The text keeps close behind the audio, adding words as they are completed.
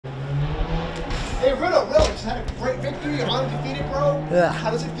Hey, Riddle, just had a great victory. You're undefeated, bro. Yeah. How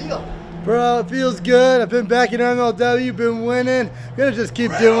does it feel? Bro, it feels good. I've been back in MLW, been winning. Gonna just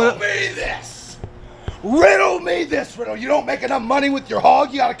keep doing it. Riddle me this! Riddle me this, Riddle. You don't make enough money with your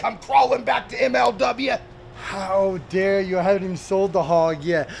hog, you gotta come crawling back to MLW. How dare you? I haven't even sold the hog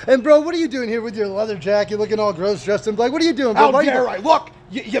yet. And bro, what are you doing here with your leather jacket, looking all gross, dressed in black? What are you doing, bro? How dare I? Look,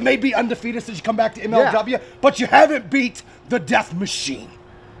 you may be undefeated since you come back to MLW, but you haven't beat the Death Machine.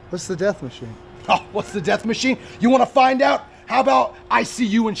 What's the Death Machine? Oh, what's the Death Machine? You want to find out? How about I see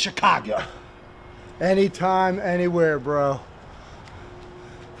you in Chicago? Anytime, anywhere, bro.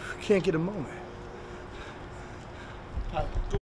 Can't get a moment.